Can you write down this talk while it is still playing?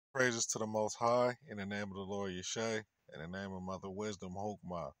Praises to the Most High, in the name of the Lord Yeshua, in the name of Mother Wisdom,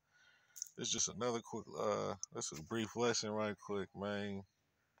 Hokmah. This is just another quick, this is a brief lesson right quick, man.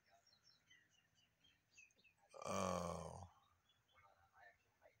 Uh,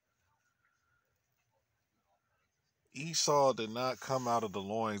 Esau did not come out of the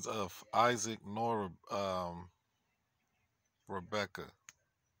loins of Isaac nor Rebecca,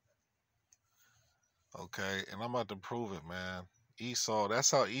 okay? And I'm about to prove it, man. Esau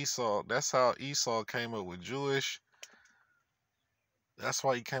came up with Jewish. That's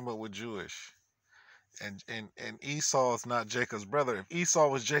why he came up with Jewish. And Esau is not Jacob's brother. If Esau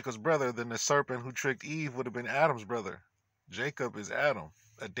was Jacob's brother, then the serpent who tricked Eve would have been Adam's brother. Jacob is Adam.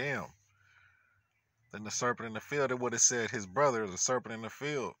 Then the serpent in the field, it would have said his brother, the serpent in the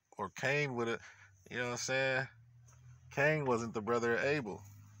field. Or Cain would have, you know what I'm saying? Cain wasn't the brother of Abel.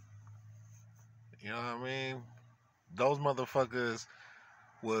 You know what I mean? Those motherfuckers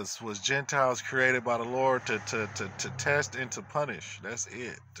was Gentiles created by the Lord to test and to punish. That's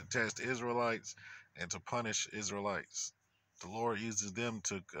it. To test Israelites and to punish Israelites. The Lord uses them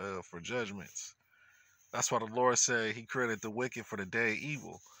to for judgments. That's why the Lord said He created the wicked for the day of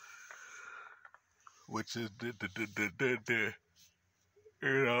evil, which is the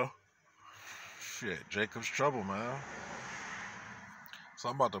you know shit Jacob's trouble, man. So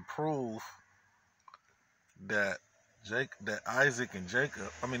I'm about to prove that that Isaac and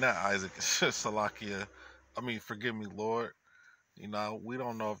Jacob. I mean not Isaac, Salakia. I mean forgive me, Lord. You know we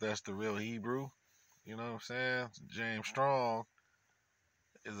don't know if that's the real Hebrew. You know what I'm saying? James Strong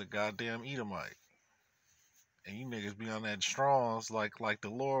is a goddamn Edomite, and you niggas be on that Strongs like the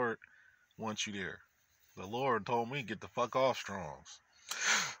Lord wants you there. The Lord told me get the fuck off Strongs.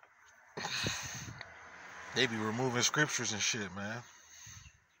 They be removing scriptures and shit, man.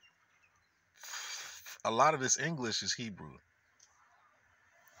 A lot of this English is Hebrew.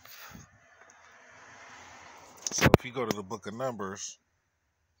 So if you go to the book of Numbers,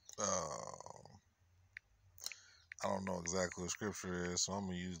 I don't know exactly what scripture is, so I'm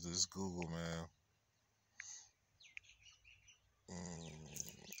gonna use this Google, man.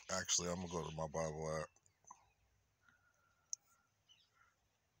 Actually, I'm gonna go to my Bible app.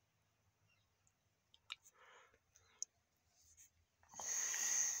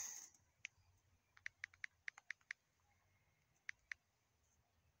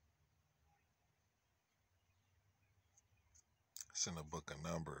 It's in the book of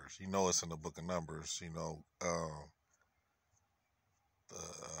Numbers. You know it's in the book of Numbers. You know,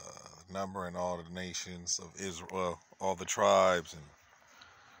 the number and all the nations of Israel, all the tribes, and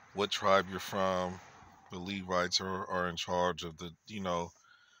what tribe you're from. The Levites are in charge of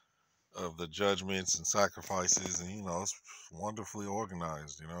of the judgments and sacrifices, and it's wonderfully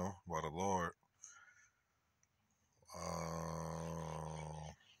organized, by the Lord.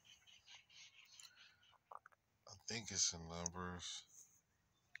 I think it's in Numbers.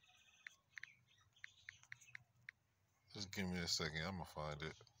 Just give me a second. I'm gonna find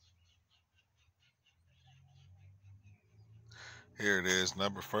it. Here it is.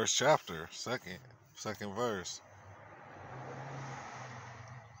 Number first chapter, second verse.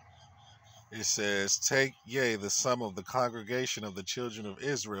 It says, "Take ye the sum of the congregation of the children of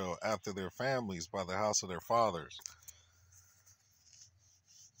Israel after their families by the house of their fathers,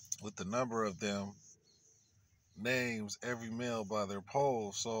 with the number of them names every male by their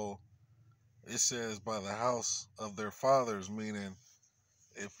poll." So it says by the house of their fathers, meaning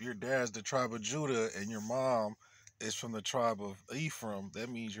if your dad's the tribe of Judah and your mom is from the tribe of Ephraim, that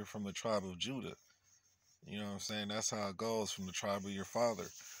means you're from the tribe of Judah. You know what I'm saying? That's how it goes from the tribe of your father.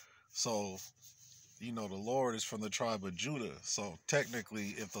 So, the Lord is from the tribe of Judah. So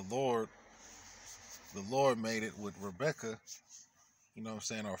technically, if the Lord made it with Rebecca, you know what I'm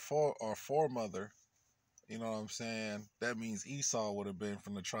saying, our foremother, you know what I'm saying, that means Esau would have been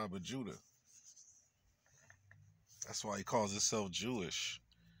from the tribe of Judah. That's why he calls himself Jewish.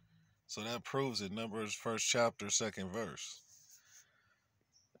 So that proves it. Numbers first chapter, second verse.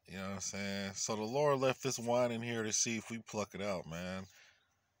 You know what I'm saying? So the Lord left this wine in here to see if we pluck it out, man.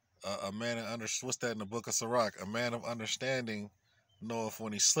 A man of what's that in the book of Sirach? A man of understanding knoweth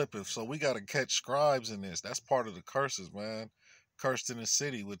when he slippeth. So we got to catch scribes in this. That's part of the curses, man. Cursed in the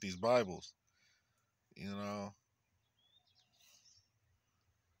city with these Bibles. You know,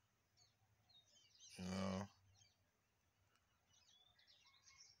 you know.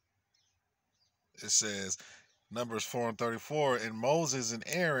 It says Numbers 4:34, and Moses and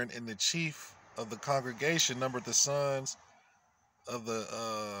Aaron and the chief of the congregation numbered the sons of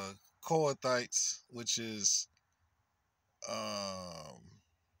the Kohathites, which is um,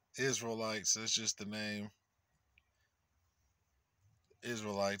 Israelites. That's just the name.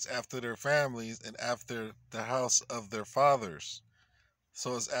 Israelites after their families and after the house of their fathers.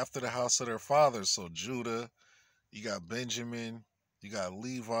 So it's after the house of their fathers. So Judah, you got Benjamin, you got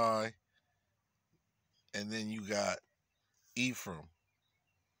Levi, and then you got Ephraim.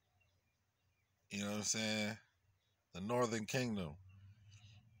 You know what I'm saying? The northern kingdom.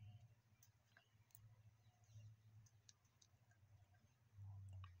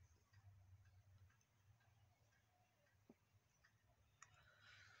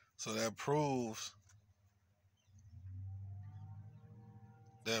 So that proves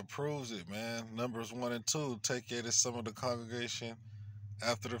it, man. Numbers 1 and 2 take care of some of the congregation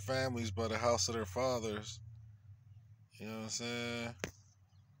after their families by the house of their fathers. You know what I'm saying?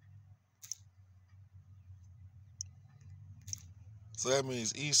 So that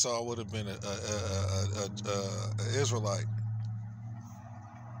means Esau would have been a Israelite.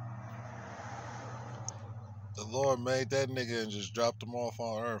 The Lord made that nigga and just dropped him off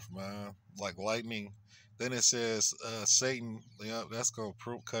on earth, man, like lightning. Then it says Satan. Yeah, that's gonna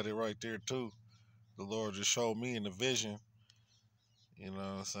cut it right there too. The Lord just showed me in the vision. You know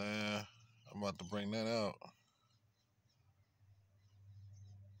what I'm saying? I'm about to bring that out.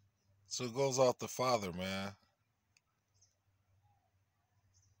 So it goes off the Father, man.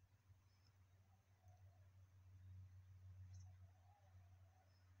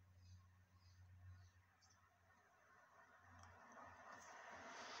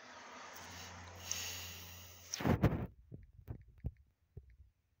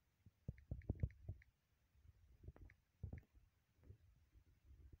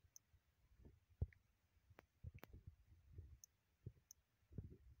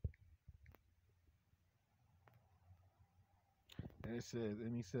 And it says,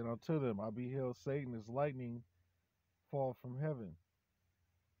 and he said unto them, I beheld Satan as lightning fall from heaven.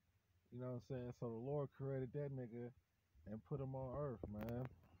 You know what I'm saying? So the Lord created that nigga and put him on earth, man.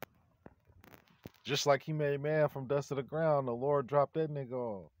 Just like he made man from dust of the ground, the Lord dropped that nigga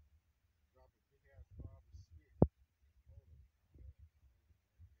off.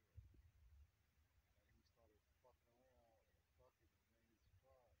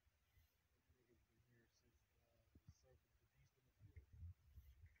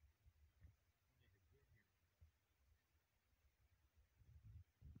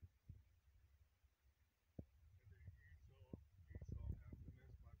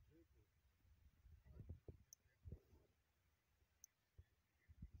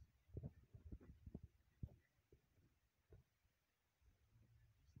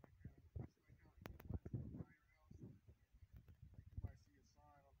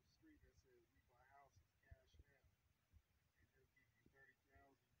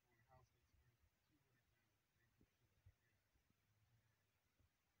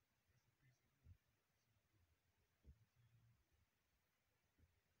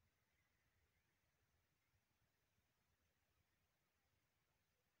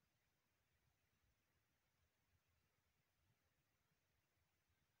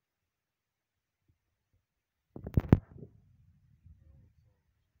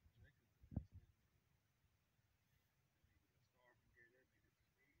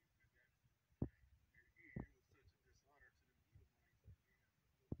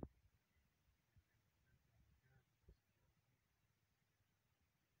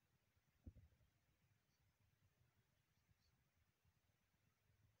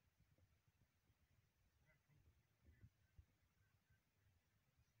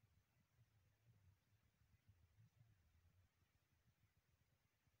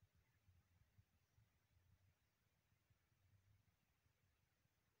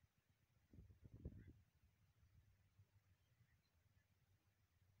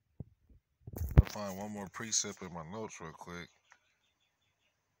 I'll find one more precept in my notes real quick.